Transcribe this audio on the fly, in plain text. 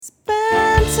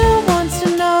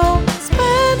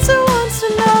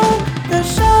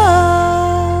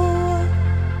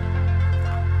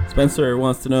Spencer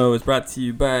Wants to Know is brought to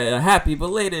you by a happy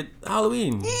belated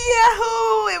Halloween.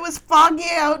 Yahoo! It was foggy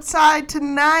outside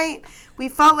tonight. We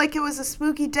felt like it was a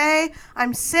spooky day.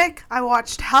 I'm sick. I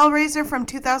watched Hellraiser from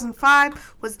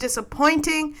 2005. Was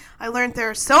disappointing. I learned there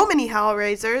are so many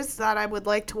Hellraisers that I would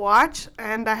like to watch,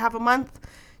 and I have a month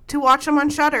to watch them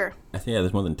on Shudder. I think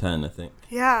there's more than 10, I think.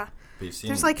 Yeah. But you've seen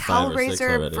There's like 5 or 6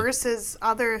 Hellraiser already. versus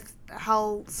other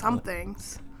hell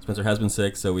somethings. Spencer has been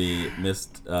sick, so we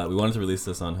missed. We wanted to release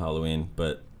this on Halloween,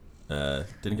 but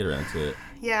didn't get around to it.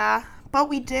 Yeah, but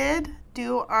we did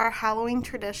do our Halloween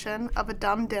tradition of a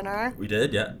dumb dinner. We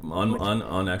did, yeah,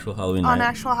 on actual Halloween night. On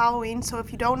actual Halloween. So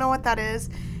if you don't know what that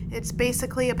is, it's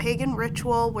basically a pagan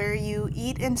ritual where you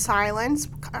eat in silence,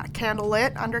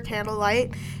 candlelit, under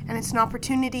candlelight, and it's an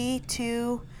opportunity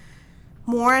to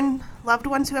mourn loved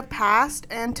ones who have passed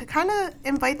and to kind of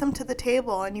invite them to the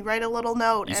table, and you write a little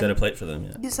note. You set a plate for them,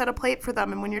 yeah. You set a plate for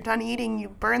them, and when you're done eating, you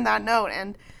burn that note,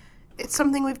 and it's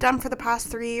something we've done for the past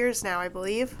 3 years now, I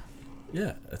believe.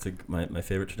 Yeah, that's my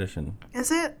favorite tradition.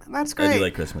 Is it? That's great. I do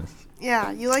like Christmas.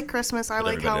 Yeah, you like Christmas, I But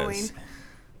like everybody Halloween. does.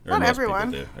 Or Not most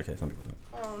everyone. people do. Okay, some people do.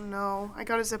 Oh no, I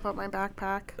gotta zip up my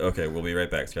backpack. Okay, we'll be right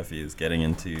back. Scruffy is getting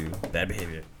into bad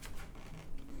behavior.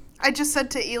 I just said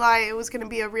to Eli it was going to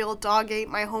be a real dog ate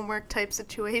my homework type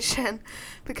situation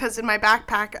because in my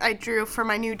backpack I drew for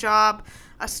my new job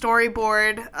a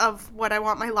storyboard of what I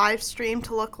want my live stream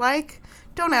to look like.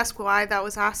 Don't ask why that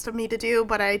was asked of me to do,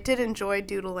 but I did enjoy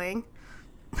doodling.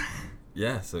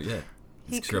 Yeah, so yeah.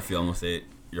 Scruffy almost ate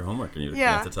your homework, and you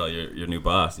Yeah. have to tell your new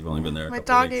boss you've only been there a My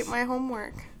couple dog weeks. ate my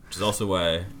homework. Which is also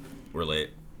why we're late.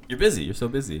 You're busy. You're so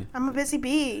busy. I'm a busy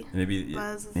bee. Maybe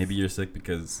Buzz. you're sick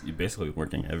because you're basically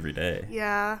working every day.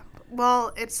 Yeah.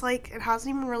 Well, it's like it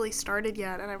hasn't even really started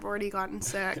yet, and I've already gotten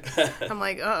sick. I'm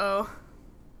like, uh-oh.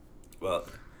 Well,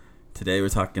 today we're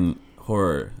talking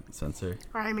horror, Spencer.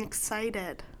 I'm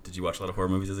excited. Did you watch a lot of horror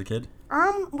movies as a kid?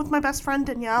 With my best friend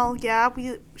Danielle, yeah,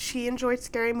 she enjoyed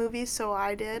scary movies, so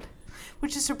I did,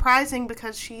 which is surprising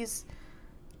because she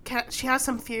has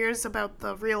some fears about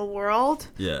the real world.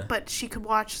 Yeah. But she could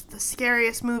watch the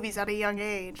scariest movies at a young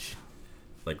age.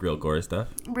 Like real gory stuff?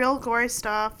 Real gory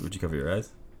stuff. Would you cover your eyes?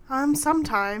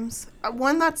 Sometimes.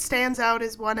 One that stands out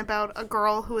is one about a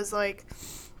girl who is like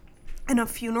in a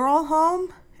funeral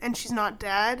home and she's not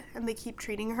dead, and they keep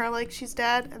treating her like she's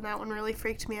dead, and that one really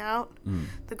freaked me out.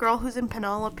 The girl who's in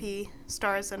Penelope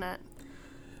stars in it.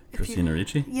 Christina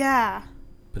Ricci? Yeah.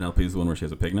 Penelope's the one where she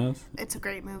has a pig nose? It's a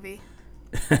great movie.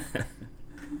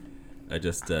 I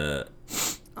just, Oh,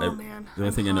 man. The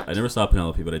only thing I never saw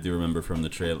Penelope, but I do remember from the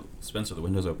trail. Spencer, the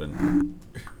window's open.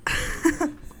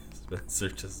 Spencer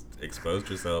just exposed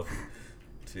herself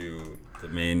to the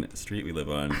main street we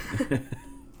live on.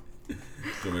 Do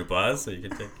you want me to pause so you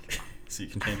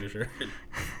can change your shirt?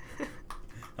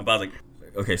 I'm pausing.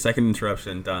 Okay, second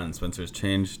interruption done. Spencer's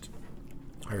changed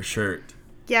her shirt.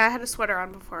 Yeah, I had a sweater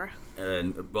on before.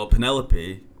 And, well,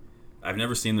 Penelope, I've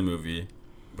never seen the movie,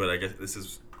 but I guess this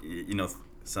is,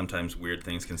 sometimes weird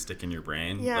things can stick in your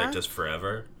brain, like just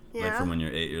forever, like from when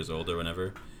you're 8 years old or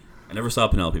whenever. I never saw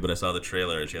Penelope, but I saw the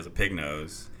trailer, and she has a pig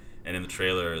nose, and in the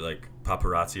trailer, like,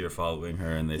 paparazzi are following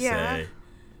her, and they say,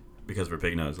 because of her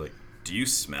pig nose, like, do you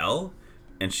smell?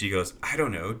 And she goes, I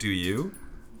don't know, do you?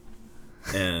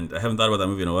 And I haven't thought about that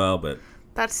movie in a while, but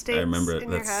that stayed I remember it. in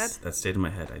your head? That stayed in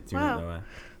my head. I do not know why.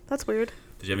 That's weird.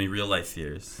 Did you have any real life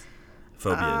fears?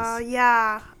 Phobias?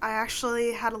 Yeah, I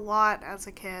actually had a lot as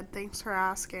a kid. Thanks for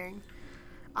asking.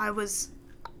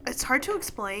 It's hard to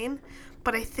explain,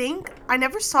 but I think I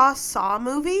never saw Saw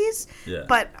movies,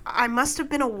 but I must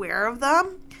have been aware of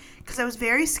them because I was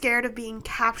very scared of being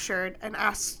captured and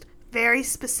asked very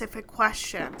specific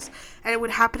questions. And it would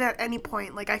happen at any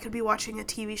point. Like, I could be watching a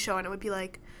TV show and it would be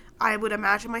like, I would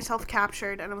imagine myself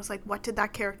captured and it was like, what did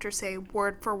that character say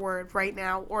word for word right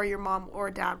now, or your mom or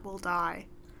dad will die?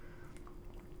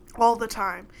 All the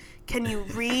time. Can you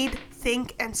read,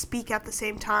 think, and speak at the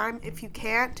same time? If you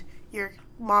can't, your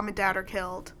mom and dad are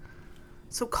killed.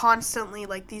 So constantly,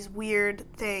 like, these weird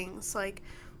things. Like,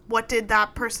 what did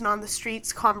that person on the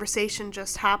street's conversation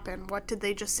just happen? What did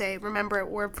they just say? Remember it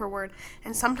word for word.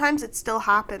 And sometimes it still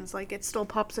happens. Like, it still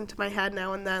pops into my head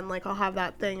now and then. Like, I'll have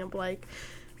that thing of, like,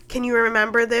 can you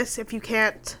remember this? If you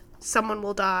can't, someone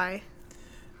will die.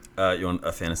 You want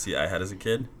a fantasy I had as a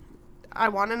kid? I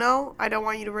want to know. I don't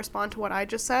want you to respond to what I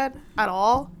just said at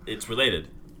all. It's related.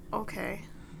 Okay.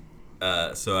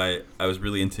 So I was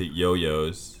really into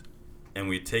yo-yos, and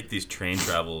we'd take these train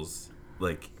travels,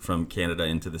 like, from Canada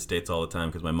into the States all the time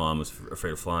because my mom was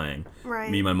afraid of flying.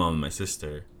 Right. Me, my mom, and my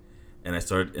sister. And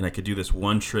I could do this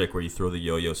one trick where you throw the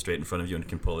yo-yo straight in front of you and you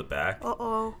can pull it back.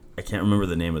 Uh-oh. I can't remember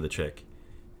the name of the trick.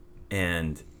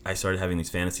 And I started having these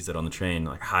fantasies that on the train,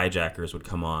 like, hijackers would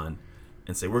come on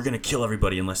and say, we're going to kill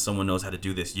everybody unless someone knows how to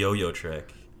do this yo-yo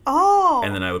trick. Oh.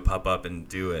 And then I would pop up and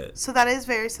do it. So that is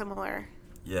very similar.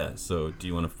 Yeah. So do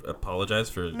you want to apologize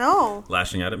for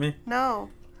lashing out at me?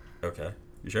 No. Okay.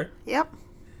 You sure? Yep.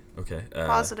 Okay.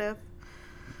 Positive.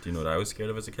 Do you know what I was scared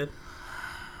of as a kid?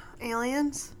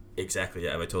 Aliens? Exactly.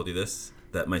 Yeah. Have I told you this?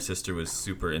 That my sister was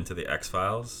super into the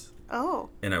X-Files. Oh.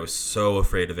 And I was so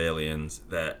afraid of aliens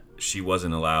that she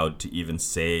wasn't allowed to even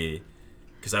say...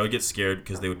 Because I would get scared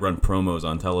because they would run promos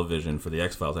on television for the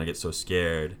X-Files, and I get so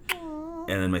scared. Aww.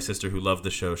 And then my sister, who loved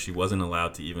the show, she wasn't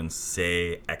allowed to even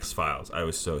say X-Files. I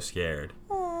was so scared.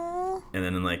 Aww. And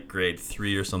then in like grade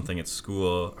 3 or something at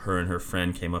school, her and her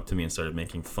friend came up to me and started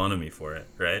making fun of me for it,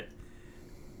 right?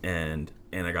 And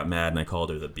I got mad and I called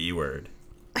her the B word.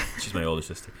 She's my older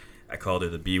sister. I called her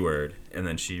the B word, and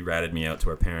then she ratted me out to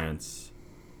our parents.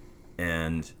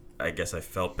 And I guess I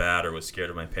felt bad or was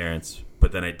scared of my parents,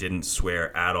 but then I didn't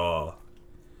swear at all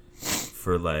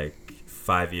for like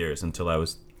 5 years until I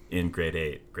was in grade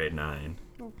 8, grade 9.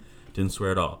 Didn't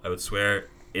swear at all. I would swear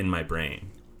in my brain,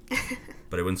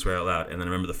 but I wouldn't swear out loud. And then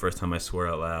I remember the first time I swore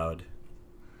out loud,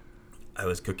 I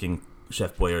was cooking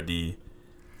Chef Boyardee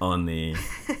on the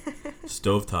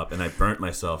stovetop, and I burnt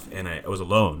myself, and I was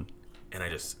alone, and I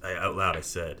out loud I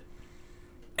said,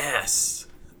 S.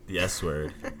 The S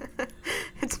word.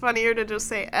 It's funnier to just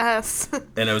say S.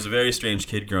 And I was a very strange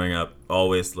kid growing up.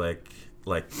 Always like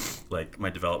my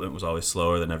development was always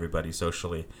slower than everybody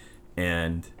socially,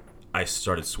 and I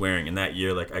started swearing. And that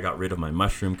year, like, I got rid of my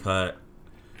mushroom cut.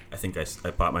 I think I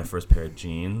bought my first pair of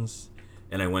jeans,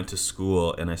 and I went to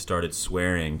school and I started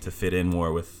swearing to fit in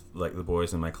more with like the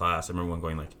boys in my class. I remember one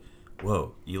going like,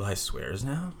 "Whoa, Eli swears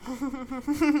now,"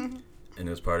 and it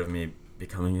was part of me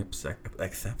becoming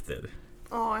accepted.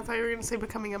 Oh, I thought you were going to say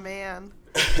becoming a man.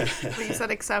 But you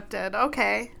said accepted.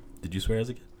 Okay. Did you swear as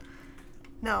a kid?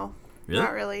 No. Really?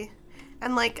 Not really.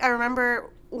 And, like, I remember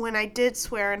when I did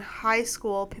swear in high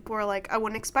school, people were like, I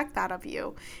wouldn't expect that of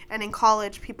you. And in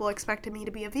college, people expected me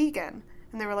to be a vegan.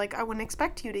 And they were like, I wouldn't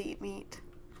expect you to eat meat.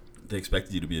 They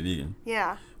expected you to be a vegan?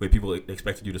 Yeah. Wait, people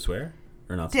expected you to swear?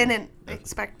 Or not? Didn't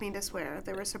expect me to swear.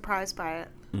 They were surprised by it.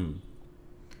 Hmm.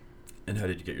 And how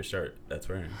did you get your start at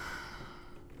swearing?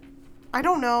 I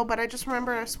don't know, but I just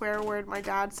remember a swear word my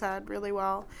dad said really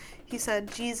well. He said,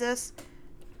 Jesus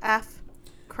F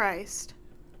Christ.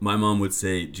 My mom would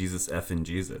say Jesus F and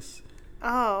Jesus.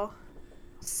 Oh,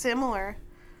 similar.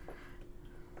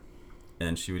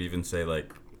 And she would even say,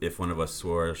 like, if one of us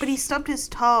swore... But he stubbed his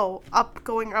toe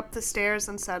going up the stairs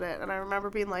and said it. And I remember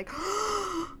being like,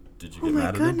 Did you get mad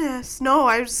at him? Oh my goodness. No,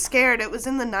 I was scared. It was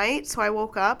in the night, so I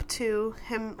woke up to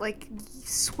him, like,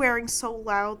 swearing so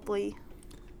loudly.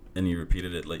 And you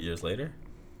repeated it like years later?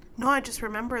 No, I just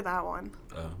remember that one.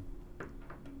 Oh.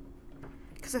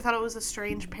 Because I thought it was a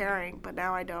strange pairing, but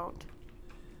now I don't.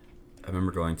 I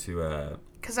remember going to...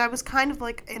 Because I was kind of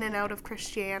like in and out of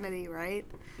Christianity, right?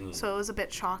 So it was a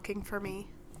bit shocking for me.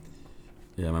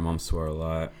 Yeah, my mom swore a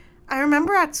lot. I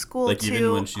remember at school, like, too.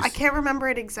 Even when I can't remember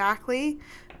it exactly,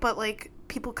 but like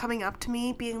people coming up to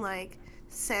me being like,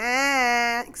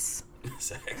 sex.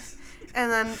 Sex.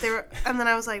 And then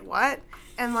I was like, what?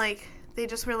 And, like, they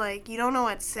just were like, you don't know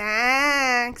what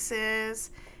sex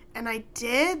is. And I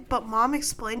did, but Mom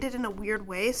explained it in a weird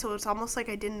way, so it's almost like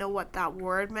I didn't know what that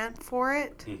word meant for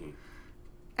it. Mm-hmm.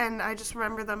 And I just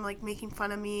remember them, like, making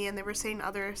fun of me, and they were saying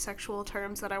other sexual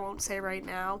terms that I won't say right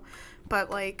now. But,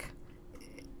 like,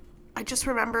 I just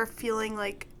remember feeling,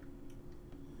 like,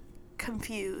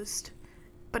 confused,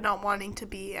 but not wanting to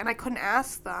be. And I couldn't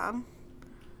ask them.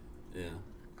 Yeah.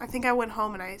 I think I went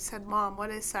home and I said, Mom, what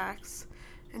is sex?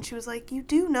 And she was like, you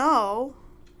do know.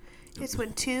 It's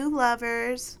when two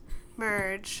lovers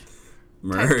merge.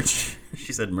 Merge?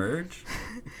 She said merge?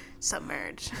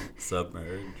 Submerge.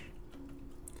 Submerge.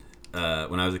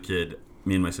 When I was a kid,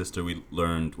 me and my sister, we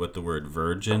learned what the word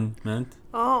virgin meant.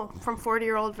 Oh, from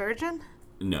 40-Year-Old Virgin?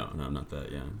 No, not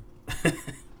that young.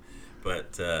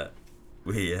 But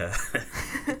we...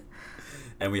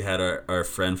 and we had our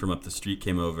friend from up the street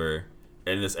came over.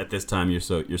 And at this time, you're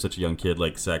such a young kid.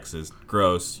 Like, sex is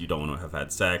gross. You don't want to have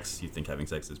had sex. You think having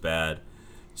sex is bad.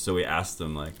 So we asked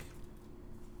him, like,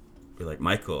 we're like,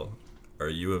 Michael, are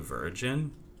you a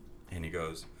virgin? And he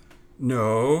goes,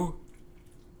 no.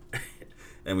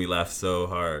 And we laughed so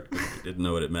hard because we didn't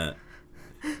know what it meant.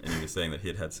 And he was saying that he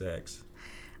had had sex.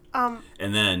 And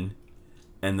then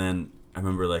I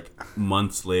remember, like,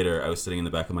 months later, I was sitting in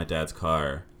the back of my dad's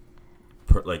car,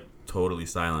 totally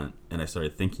silent, and I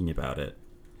started thinking about it,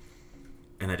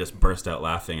 and I just burst out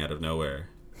laughing out of nowhere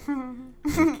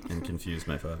and confused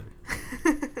my father.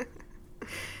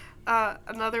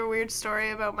 Another weird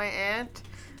story about my aunt.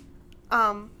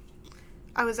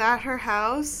 I was at her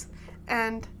house,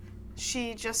 and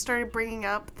she just started bringing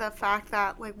up the fact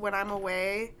that, like, when I'm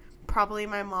away, probably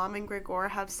my mom and Gregor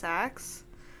have sex.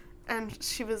 And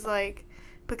she was like,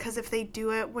 because if they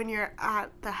do it when you're at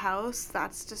the house,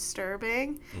 that's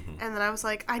disturbing. Mm-hmm. And then I was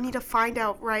like, I need to find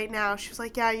out right now. She was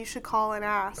like, yeah, you should call and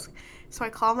ask. So I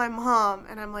called my mom,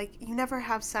 and I'm like, you never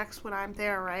have sex when I'm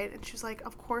there, right? And she was like,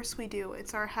 of course we do.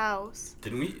 It's our house.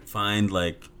 Didn't we find,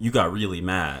 like, you got really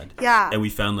mad? Yeah. And we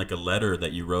found, like, a letter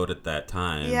that you wrote at that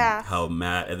time. Yeah. How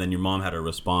mad, and then your mom had a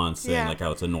response saying, like,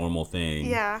 how it's a normal thing.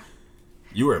 Yeah.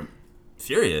 You were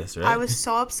furious, right? I was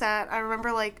so upset. I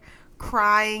remember, like,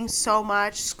 crying so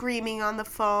much, screaming on the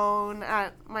phone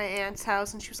at my aunt's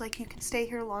house, and she was like, you can stay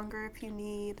here longer if you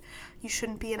need. You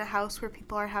shouldn't be in a house where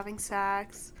people are having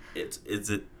sex.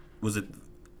 Was it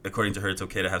according to her it's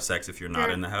okay to have sex if you're not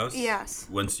in the house? Yes.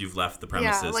 Once you've left the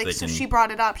premises, yeah, like, so she brought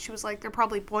it up. She was like, they're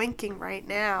probably boinking right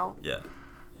now. Yeah.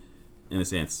 In a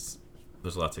sense,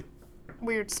 there's lots of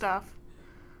weird stuff.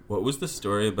 What was the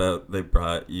story about they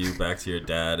brought you back to your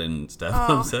dad and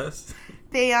stepmom's house?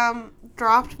 They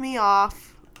dropped me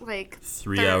off like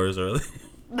 3 hours early?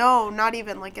 No, not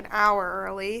even, like an hour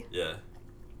early. Yeah.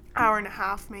 Hour and a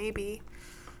half maybe.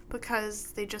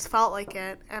 Because they just felt like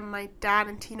it, and my dad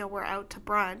and Tina were out to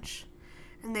brunch,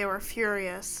 and they were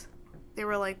furious. They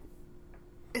were like,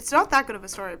 it's not that good of a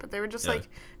story, but they were just like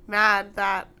mad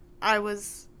that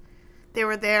they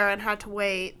were there and had to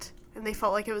wait, and they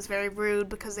felt like it was very rude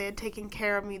because they had taken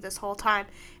care of me this whole time,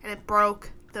 and it broke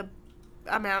the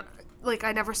amount, like,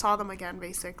 I never saw them again,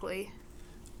 basically.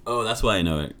 Oh, that's why I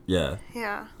know it. Yeah.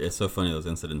 Yeah. It's so funny, those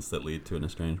incidents that lead to an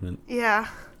estrangement. Yeah.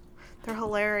 They're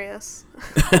hilarious.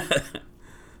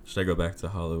 Should I go back to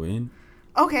Halloween?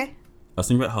 Okay. I was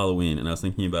thinking about Halloween, and I was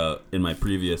thinking about, in my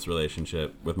previous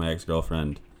relationship with my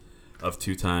ex-girlfriend, of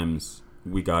 2 times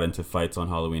we got into fights on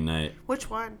Halloween night. Which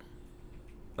one?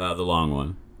 The long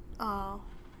one. Oh.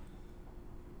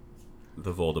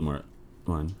 The Voldemort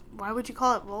one. Why would you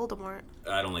call it Voldemort?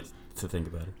 I don't like to think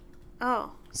about it.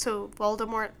 Oh, so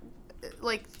Voldemort,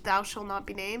 like, thou shall not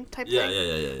be named type thing?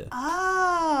 Yeah.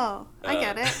 Oh, I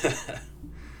get it.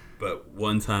 But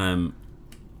one time,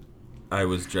 I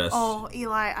was dressed... Oh,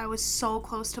 Eli, I was so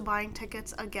close to buying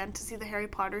tickets again to see the Harry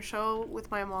Potter show with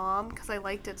my mom because I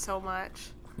liked it so much.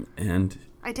 And?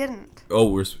 I didn't.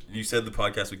 Oh, you said the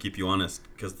podcast would keep you honest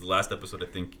because the last episode, I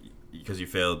think, because you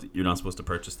failed, you're not supposed to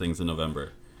purchase things in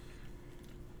November.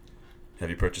 Have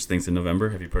you purchased things in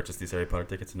November? Have you purchased these Harry Potter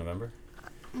tickets in November?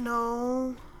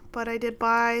 No, but I did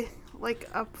buy, like,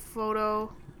 a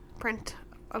photo print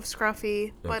of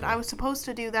Scruffy. But I was supposed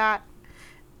to do that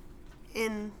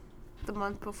in the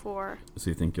month before. So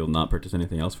you think you'll not purchase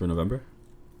anything else for November?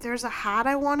 There's a hat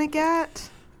I want to get.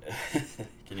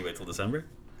 Can you wait till December?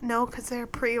 No, because they're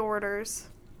pre-orders.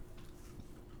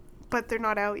 But they're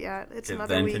not out yet. It's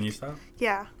another then week. Can you stop?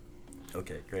 Yeah.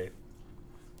 Okay, great.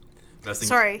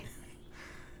 Sorry.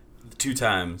 2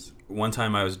 times. One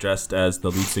time I was dressed as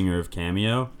the lead singer of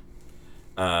Cameo,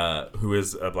 who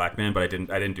is a black man, but I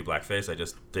didn't do blackface. I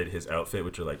just did his outfit,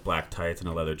 which are like black tights and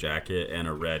a leather jacket and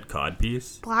a red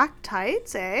codpiece. Black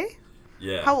tights, eh?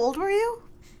 Yeah. How old were you?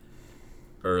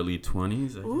 Early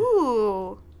 20s.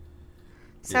 Ooh.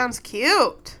 Sounds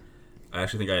cute. I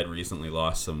actually think I had recently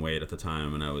lost some weight at the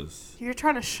time, and I was... You're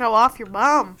trying to show off your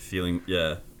bum. Feeling,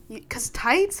 yeah. Because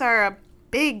tights are a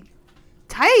big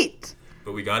tight.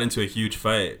 But we got into a huge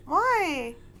fight.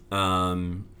 Why?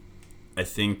 I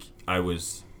think I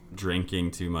was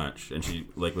drinking too much, and she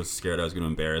was scared I was going to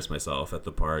embarrass myself at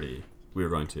the party we were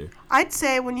going to. I'd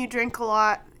say when you drink a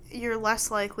lot, you're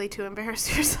less likely to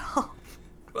embarrass yourself.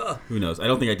 Well, who knows? I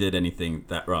don't think I did anything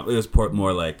that wrong. It was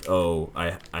more like,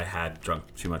 I had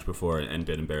drunk too much before and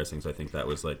been embarrassing, so I think that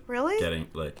was really? Getting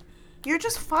You're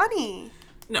just funny.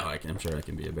 No, I'm sure I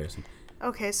can be embarrassing.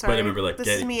 Okay, sorry. But I remember this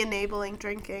is me enabling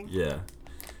drinking. Yeah.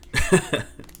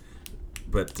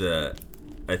 But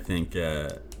I think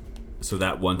so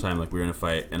that one time we were in a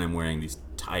fight and I'm wearing these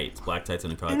tights, black tights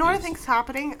and a codpiece. You know what I think's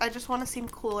happening? I just want to seem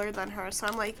cooler than her, so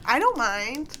I'm like, I don't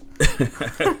mind.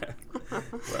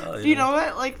 Well, Do you know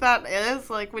what that is?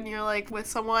 When you're with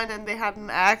someone and they had an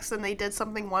ex and they did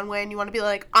something one way and you want to be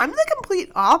like, I'm the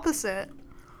complete opposite.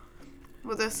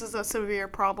 Well, this is a severe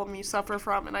problem you suffer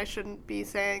from, and I shouldn't be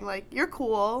saying, you're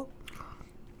cool.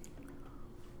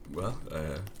 Well,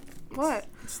 what?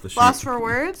 It's the Lost for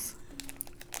words?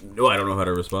 No, I don't know how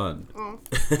to respond. Mm.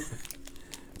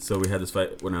 So we had this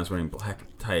fight when I was wearing black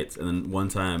tights, and then one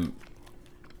time...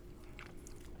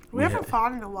 We haven't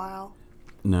fought in a while.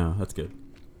 No, that's good.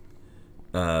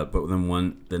 But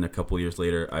then a couple years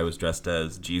later, I was dressed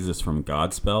as Jesus from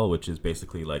Godspell, which is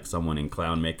basically like someone in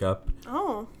clown makeup.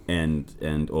 Oh.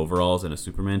 And overalls and a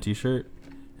Superman t-shirt.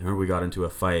 I remember we got into a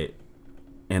fight,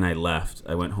 and I left.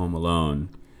 I went home alone,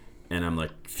 and I'm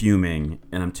like fuming,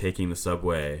 and I'm taking the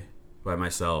subway by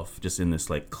myself, just in this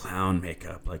like clown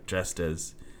makeup, like dressed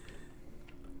as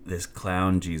this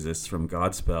clown Jesus from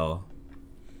Godspell.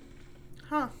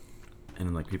 Huh.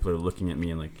 And like people are looking at me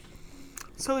and like.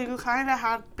 So you kind of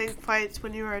had big fights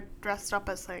when you were dressed up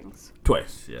as things.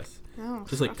 Twice, yes. Oh,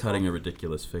 just like cutting a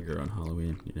ridiculous figure on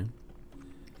Halloween, you know.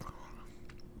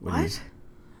 What?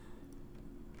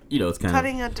 It's kind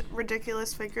cutting a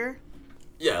ridiculous figure.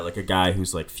 Yeah, like a guy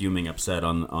who's like fuming upset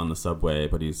on the subway,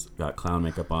 but he's got clown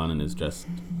makeup on and is just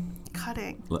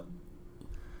cutting.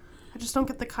 I just don't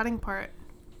get the cutting part.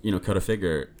 Cut a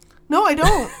figure. No, I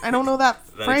don't. I don't know that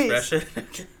phrase.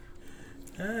 Expression.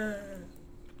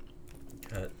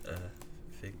 Cut a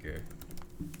figure.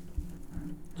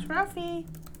 Scruffy,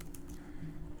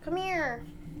 come here.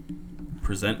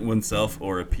 Present oneself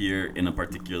or appear in a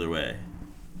particular way.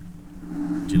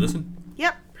 Did you listen?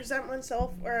 Yep. Present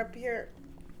oneself or appear.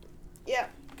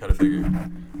 Yep. Cut a figure.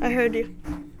 I heard you.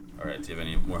 All right. Do you have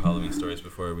any more Halloween stories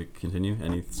before we continue?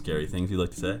 Any scary things you'd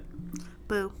like to say?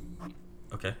 Boo.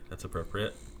 Okay, that's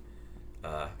appropriate.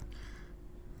 I'm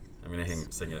gonna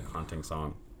sing a haunting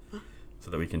song so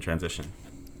that we can transition.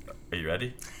 Are you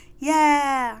ready?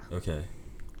 Yeah. Okay.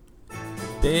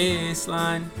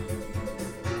 Baseline.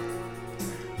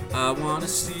 I wanna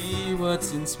see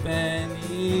what's in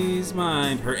Spenny's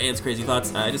mind. Her aunt's crazy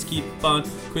thoughts. I just keep on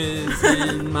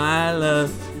quizzing my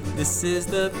love. This is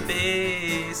the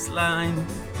baseline.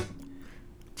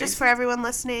 Just for everyone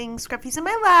listening, Scruffy's in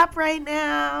my lap right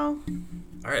now.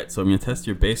 All right, so I'm gonna test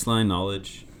your baseline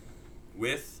knowledge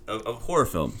of horror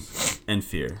films and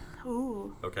fear.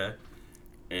 Ooh. Okay.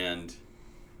 And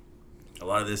a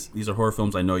lot of these are horror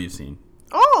films I know you've seen.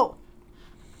 Oh,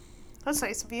 that's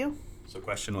nice of you. So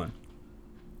question 1.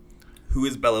 Who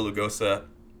is Bela Lugosi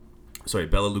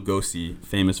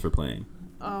famous for playing?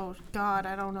 Oh, God,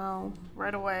 I don't know.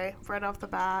 Right away, right off the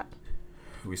bat.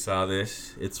 We saw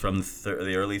this. It's from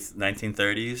the early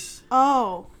 1930s.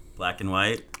 Oh. Black and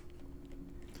white.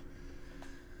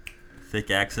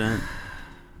 Thick accent.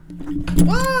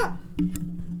 Ah!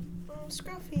 Oh,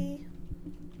 Scruffy.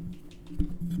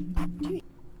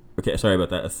 Okay, sorry about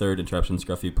that. A third interruption.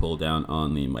 Scruffy pulled down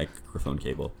on the microphone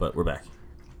cable, but we're back.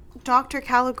 Dr.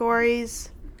 Caligari's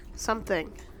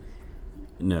something.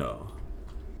 No.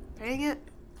 Dang it.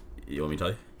 You want me to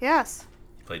tell you? Yes.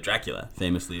 He played Dracula.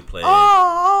 Famously played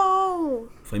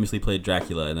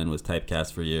Dracula and then was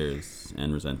typecast for years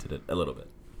and resented it a little bit.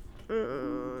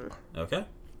 Okay.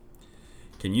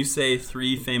 Can you say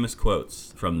 3 famous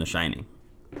quotes from The Shining?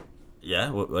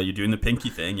 Yeah, well, you're doing the pinky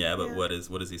thing, yeah, but what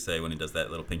does he say when he does that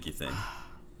little pinky thing?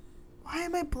 Why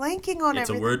am I blanking on It's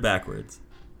everything? A word backwards.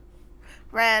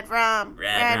 Red rum.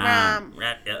 Red rum.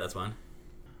 Yeah, that's one.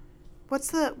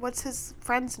 What's his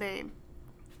friend's name?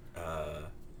 The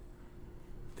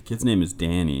kid's name is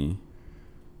Danny.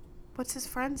 What's his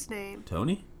friend's name?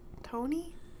 Tony?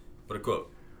 Tony? What a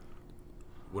quote.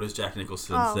 What does Jack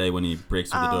Nicholson say when he breaks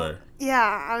through the door?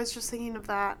 Yeah, I was just thinking of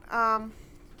that.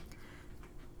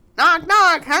 Knock,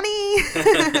 knock, honey.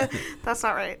 That's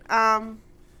not right.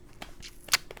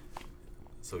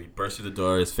 So he bursts through the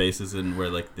door. His face is in where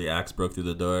like the axe broke through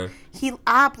the door. He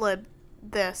ad-libbed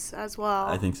this as well.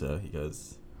 I think so. He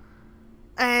goes.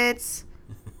 It's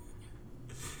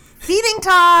feeding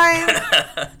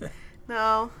time.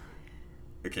 No.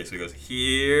 Okay, so he goes,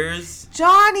 here's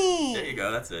Johnny. There you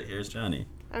go. That's it. Here's Johnny.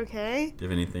 Okay. Do you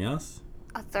have anything else?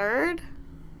 A third?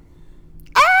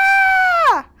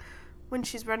 Ah! When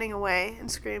she's running away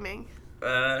and screaming.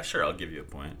 Sure, I'll give you a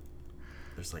point.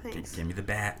 There's like, give me the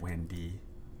bat, Wendy.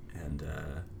 And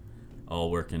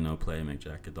all work and no play make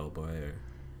Jack a dull boy.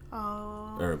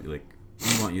 Or like,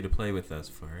 we want you to play with us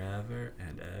forever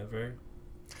and ever.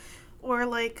 Or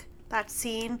like that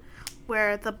scene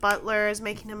where the butler is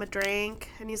making him a drink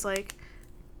and he's like,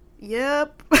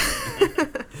 yep.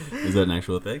 Is that an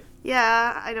actual thing?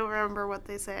 Yeah, I don't remember what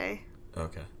they say.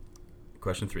 Okay.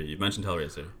 Question 3. You mentioned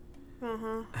Hellraiser.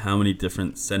 Mm-hmm. How many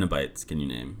different Cenobites can you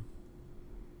name?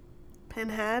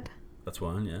 Pinhead. That's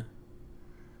one, yeah.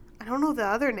 I don't know the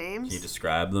other names. Can you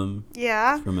describe them?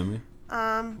 Yeah. From memory?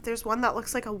 There's one that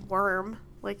looks like a worm.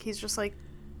 Like he's just like,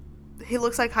 he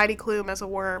looks like Heidi Klum as a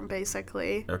worm,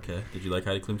 basically. Okay. Did you like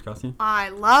Heidi Klum's costume? I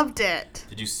loved it.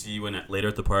 Did you see when later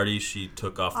at the party she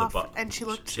took off the and she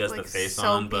looked she has like the face so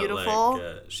on, beautiful. but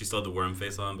like she still had the worm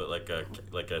face on, but like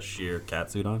a sheer cat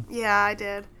suit on? Yeah, I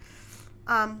did.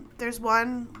 There's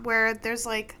one where there's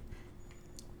like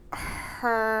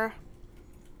her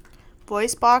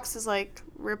voice box is like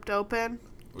ripped open.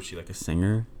 Was she like a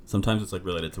singer? Sometimes it's like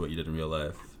related to what you did in real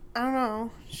life. I don't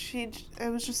know.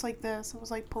 It was just like this. It was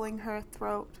like pulling her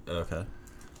throat. Okay.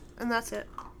 And that's it.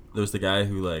 There was the guy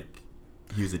who like,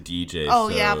 he was a DJ. Oh,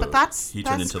 so yeah, but he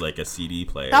turned into like a CD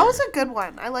player. That was a good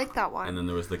one. I like that one. And then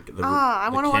there was the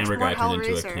camera guy turned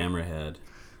into a camera head.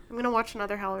 I'm going to watch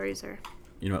another Hellraiser.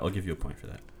 You know what? I'll give you a point for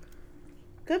that.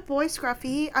 Good boy,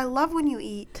 Scruffy. I love when you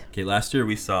eat. Okay, last year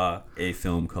we saw a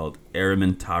film called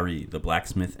Aramentari, The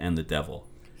Blacksmith and the Devil.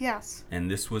 Yes.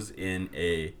 And this was in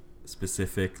a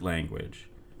specific language,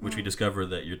 which we discovered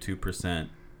that you're 2%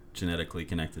 genetically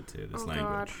connected to this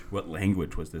language. God. What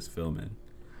language was this film in?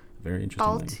 Very interesting.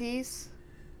 Baltese?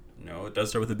 No, it does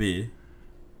start with a B.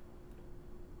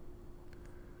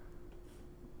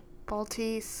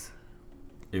 Baltese.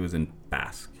 It was in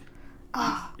Basque.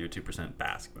 Oh. You're 2%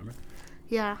 Basque, remember?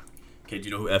 Yeah. Okay, do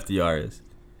you know who FDR is?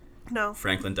 No.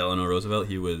 Franklin Delano Roosevelt.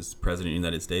 He was president of the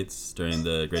United States during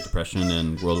the Great Depression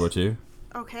and World War II.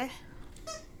 Okay.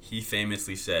 He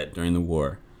famously said during the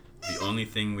war, the only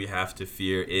thing we have to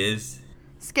fear is...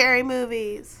 Scary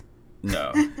movies.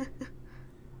 No.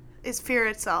 Is fear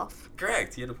itself.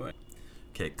 Correct. He had a point.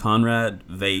 Okay, Conrad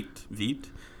Veidt.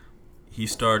 He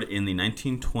starred in the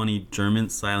 1920 German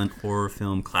silent horror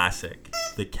film classic,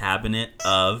 The Cabinet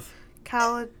of...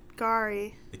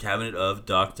 Caligari. The Cabinet of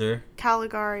Dr.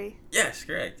 Caligari. Yes,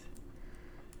 correct.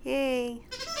 Yay.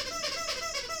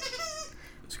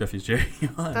 Scruffy's cheering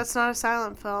on. That's not a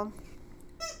silent film.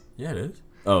 Yeah, it is.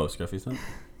 Oh, Scruffy's not?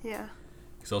 Yeah.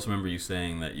 Because I also remember you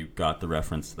saying that you got the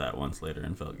reference to that once later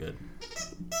and felt good.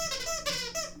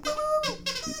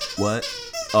 What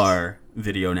are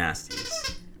video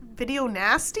nasties? Video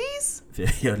nasties?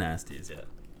 Video nasties, yeah.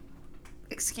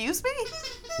 Excuse me?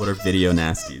 What are video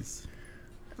nasties?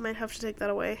 I might have to take that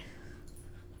away.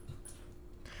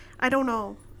 I don't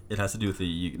know. It has to do with the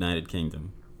United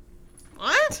Kingdom.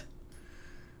 What?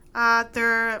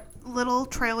 They're little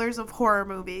trailers of horror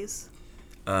movies.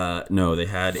 No, they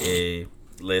had a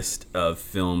list of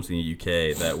films in the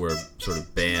UK that were sort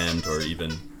of banned or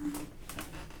even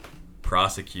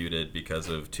prosecuted because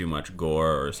of too much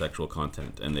gore or sexual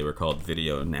content, and they were called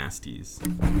video nasties.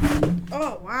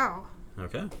 Oh, wow.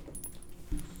 Okay.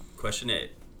 Question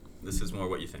 8. This is more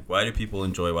what you think. Why do people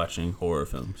enjoy watching horror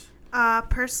films?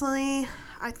 Personally,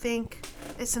 I think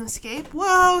it's an escape.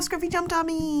 Whoa, Scruffy jumped on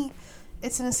me.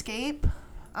 It's an escape.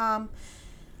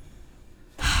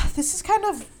 This is kind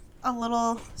of a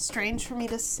little strange for me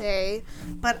to say,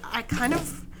 but I kind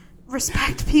of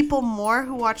respect people more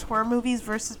who watch horror movies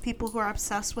versus people who are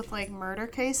obsessed with, like, murder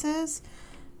cases.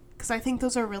 Because I think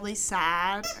those are really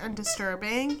sad and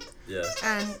disturbing. Yeah.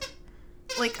 And,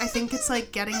 like, I think it's,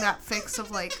 like, getting that fix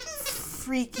of, like,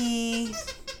 freaky,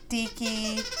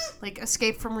 deaky, like,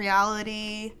 escape from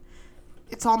reality.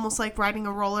 It's almost like riding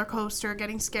a roller coaster.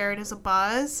 Getting scared is a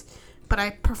buzz. But I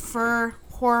prefer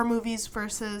horror movies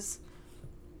versus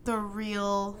the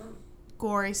real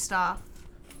gory stuff,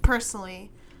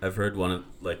 personally. I've heard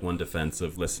one defense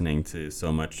of listening to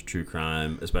so much true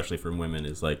crime, especially from women,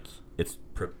 is like it's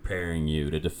preparing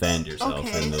you to defend yourself.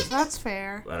 Okay, that's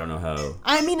fair. I don't know how.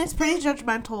 I mean, it's pretty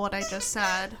judgmental what I just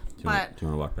said, do you want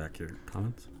to walk back your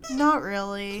comments? Not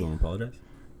really. Do you want to apologize?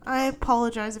 I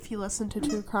apologize if you listen to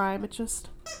true crime.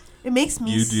 It makes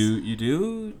me. You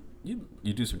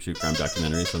do some true crime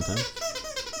documentaries sometimes.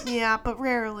 Yeah, but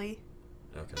rarely.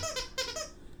 Okay.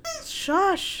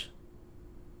 Shush.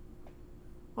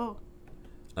 Whoa.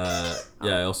 Yeah,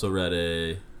 I also read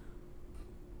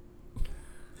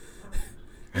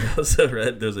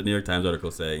there's a New York Times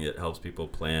article saying it helps people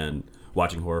plan,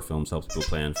 watching horror films helps people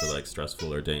plan for, like,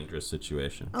 stressful or dangerous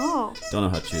situations. Oh. Don't know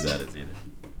how true that is either.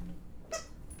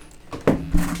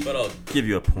 But I'll give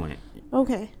you a point.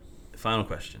 Okay. Final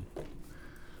question.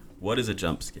 What is a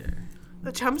jump scare?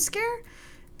 A jump scare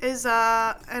is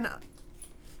an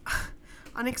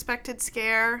unexpected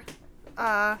scare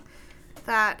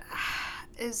that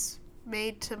is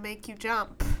made to make you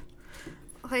jump.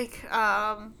 Like,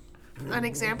 an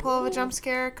example of a jump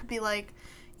scare could be like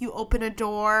you open a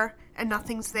door and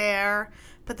nothing's there,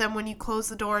 but then when you close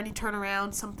the door and you turn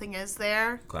around, something is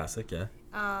there. Classic, yeah.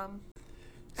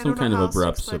 Some kind of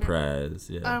abrupt surprise,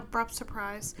 yeah. Abrupt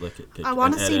surprise. I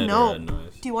want to see Nope.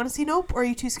 Do you want to see Nope, or are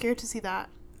you too scared to see that?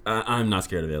 I'm not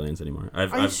scared of aliens anymore.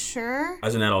 Are you sure?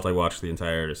 As an adult, I watched the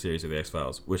entire series of The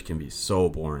X-Files, which can be so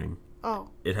boring. Oh.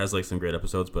 It has, like, some great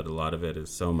episodes, but a lot of it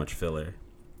is so much filler.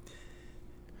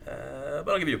 But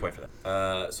I'll give you a point for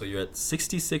that. So you're at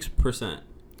 66%.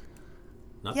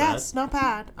 Not bad. Yes, not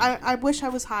bad. I wish I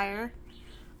was higher,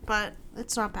 but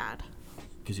it's not bad.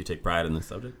 Because you take pride in this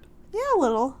subject? Yeah, a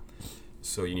little.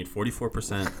 So you need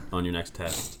 44% on your next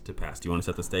test to pass. Do you want to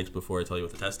set the stakes before I tell you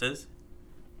what the test is?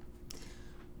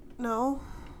 No.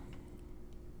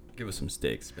 Give us some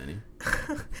stakes, Benny.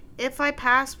 If I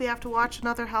pass, we have to watch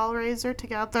another Hellraiser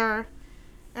together.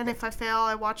 And if I fail,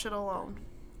 I watch it alone.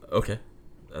 Okay.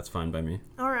 That's fine by me.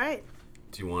 All right.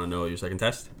 Do you want to know your second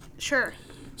test? Sure.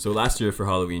 So last year for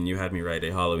Halloween, you had me write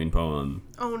a Halloween poem.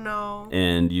 Oh, no.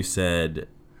 And you said...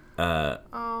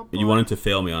 you wanted to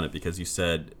fail me on it because you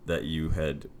said that you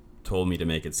had told me to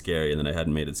make it scary and then I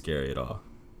hadn't made it scary at all.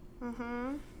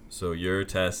 Mm-hmm. So your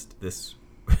test this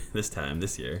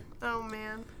year. Oh,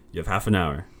 man. You have half an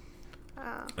hour.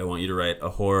 I want you to write a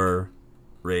horror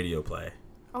radio play.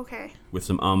 Okay. With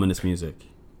some ominous music.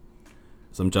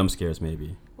 Some jump scares,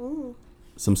 maybe. Ooh.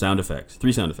 Some sound effects.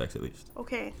 3 sound effects, at least.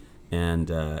 Okay. And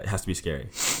it has to be scary.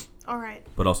 All right.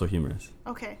 But also humorous.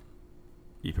 Okay.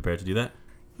 You prepared to do that?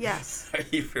 Yes. Are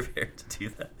you prepared to do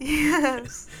that?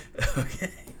 Yes.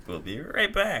 Okay. We'll be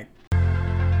right back.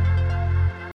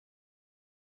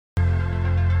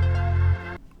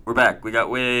 We're back. We got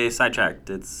way sidetracked.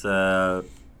 It's, I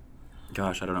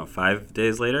don't know, 5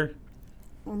 days later?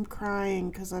 I'm crying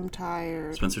because I'm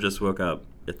tired. Spencer just woke up.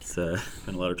 It's been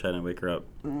a lot of trying to wake her up.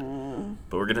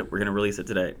 But we're gonna release it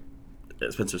today.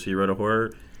 Spencer, so you wrote a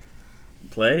horror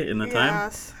play in the time?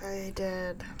 Yes, I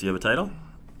did. Do you have a title?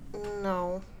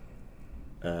 No.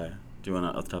 Do you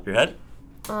want to off the top of your head?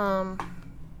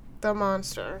 The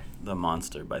Monster. The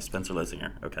Monster by Spencer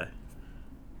Lesinger. Okay.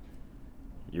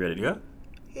 You ready to go?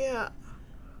 Yeah.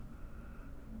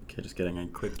 Okay, just getting a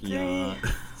quick 3,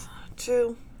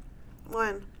 2,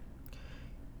 1.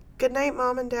 Good night,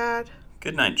 Mom and Dad.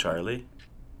 Good night, Charlie.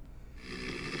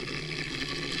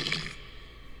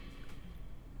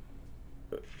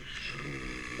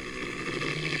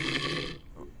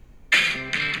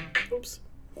 Oops.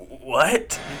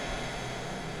 What?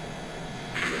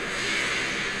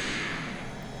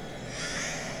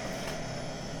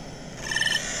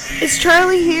 Is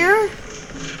Charlie here?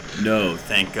 No,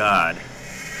 thank God.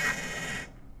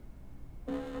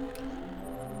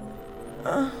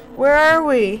 Where are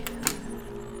we?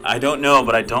 I don't know,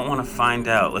 but I don't want to find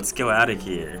out. Let's go out of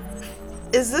here.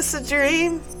 Is this a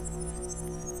dream?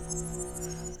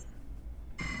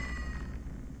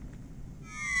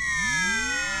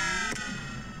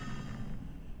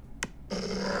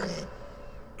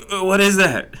 What is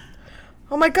that?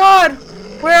 Oh my God!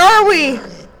 Where are we?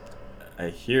 I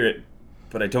hear it,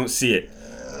 but I don't see it.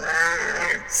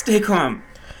 Stay calm.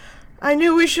 I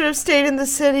knew we should have stayed in the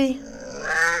city.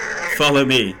 Follow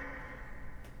me.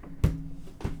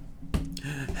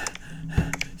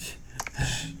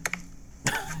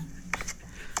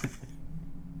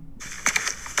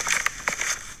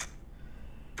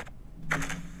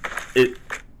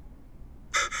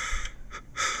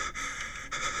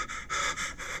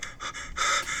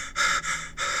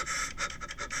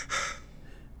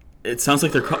 It sounds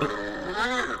like they're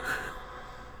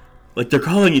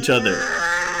calling each other.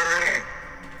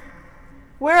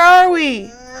 Where are we?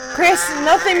 Chris,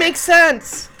 nothing makes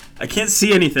sense. I can't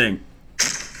see anything.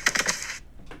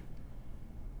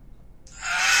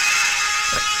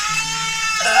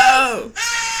 Oh!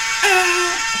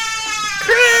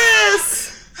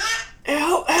 Chris!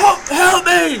 Help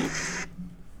me!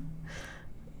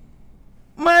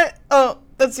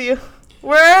 That's you.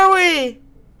 Where are we?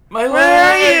 My leg! Where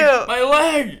are you? My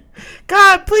leg!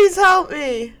 God, please help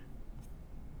me.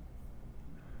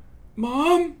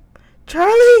 Mom?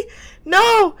 Charlie?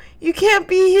 No, you can't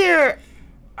be here.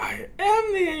 I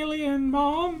am the alien,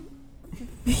 Mom.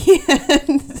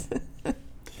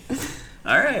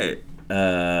 Alright.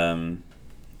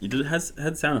 You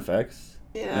had sound effects.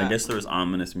 Yeah. And I guess there was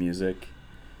ominous music.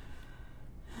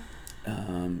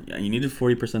 Yeah, you needed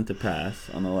 40% to pass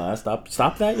on the last.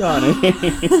 Stop that yawning.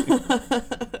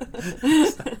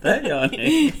 Stop that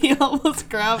yawning. He almost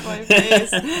grabbed my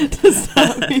face to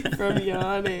stop me from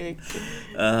yawning.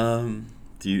 I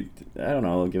don't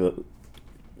know. It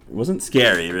wasn't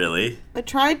scary, really. I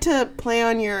tried to play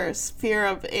on your fear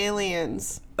of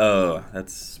aliens. Oh,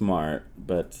 that's smart,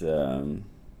 but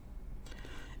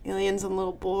aliens and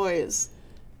little boys.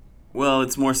 Well,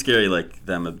 it's more scary, like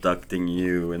them abducting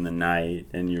you in the night,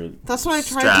 and you're that's what I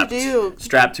tried to do.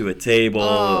 Strapped to a table.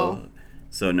 Oh.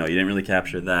 So no, you didn't really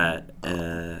capture that.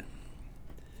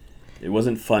 It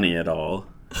wasn't funny at all.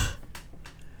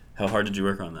 How hard did you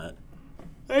work on that?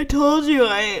 I told you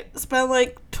I spent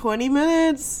like 20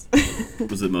 minutes.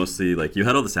 Was it mostly like you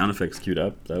had all the sound effects queued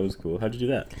up? That was cool. How'd you do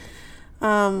that?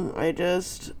 I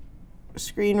just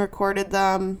screen recorded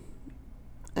them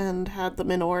and had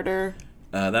them in order.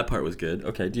 That part was good.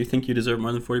 Okay, do you think you deserve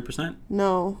more than 40%?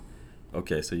 No.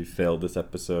 Okay, so you failed this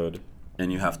episode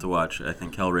and you have to watch, I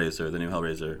think, Hellraiser, the new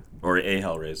Hellraiser, or a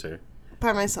Hellraiser.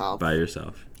 By myself. By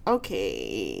yourself.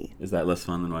 Okay. Is that less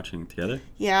fun than watching together?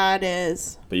 Yeah, it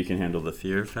is. But you can handle the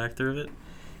fear factor of it?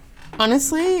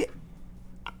 Honestly,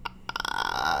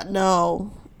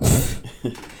 no.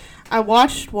 I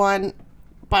watched one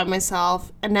by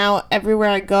myself, and now everywhere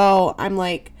I go, I'm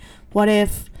like, what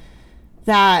if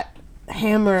that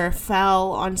hammer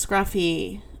fell on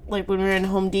Scruffy, like when we were in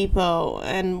Home Depot,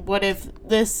 and what if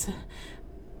this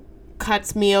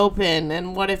cuts me open,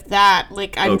 and what if that,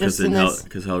 like, I'm just in this...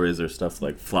 Because Hellraiser stuff,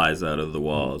 like, flies out of the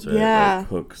walls, right? Yeah. Like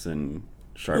hooks and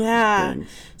sharp things.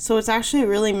 So it's actually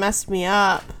really messed me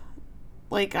up.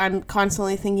 Like, I'm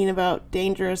constantly thinking about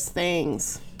dangerous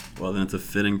things. Well, then it's a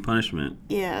fitting punishment.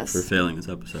 Yes. For failing this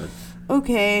episode.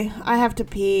 Okay, I have to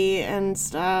pee and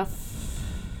stuff.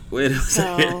 Wait a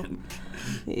second.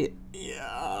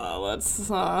 Yeah, let's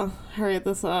hurry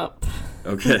this up.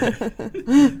 Okay.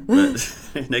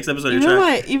 But next episode,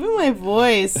 even my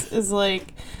voice is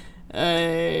like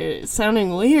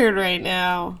sounding weird right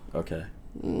now. Okay.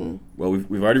 Well,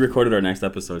 we've already recorded our next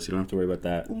episode, so you don't have to worry about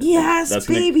that. Yes,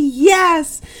 baby,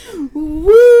 yes!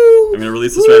 Woo! I'm going to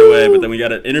release this right away, but then we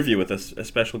got an interview with a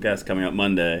special guest coming up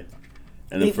Monday.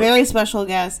 And a very special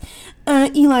guest.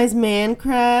 Eli's man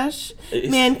crush.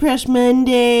 Man crush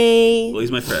Monday. Well,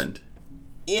 he's my friend.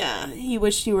 Yeah, he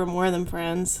wished you were more than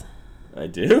friends. I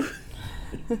do?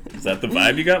 Is that the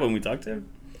vibe you got when we talked to him?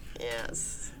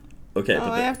 Yes. Okay.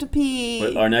 I have to pee.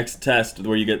 But our next test,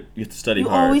 where you have to study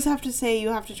hard. You always have to say you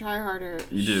have to try harder.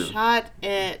 You do. Shut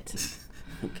it.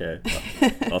 Okay.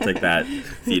 I'll take that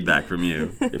feedback from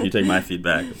you. If you take my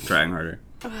feedback, I'm trying harder.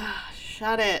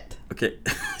 Shut it. Okay.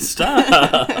 Stop.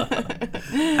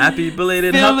 Happy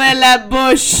belated... Filme la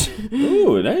bouche.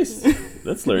 Ooh, nice.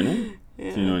 That's learning.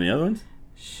 Yeah. Do you know any other ones?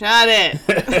 Shut it.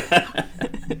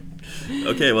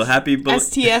 Okay, well, happy...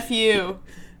 STFU.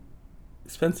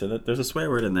 Spencer, there's a swear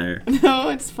word in there. No,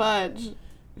 it's fudge.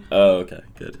 Oh, okay.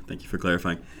 Good. Thank you for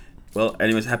clarifying. Well,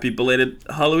 anyways, happy belated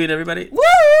Halloween, everybody. Woo!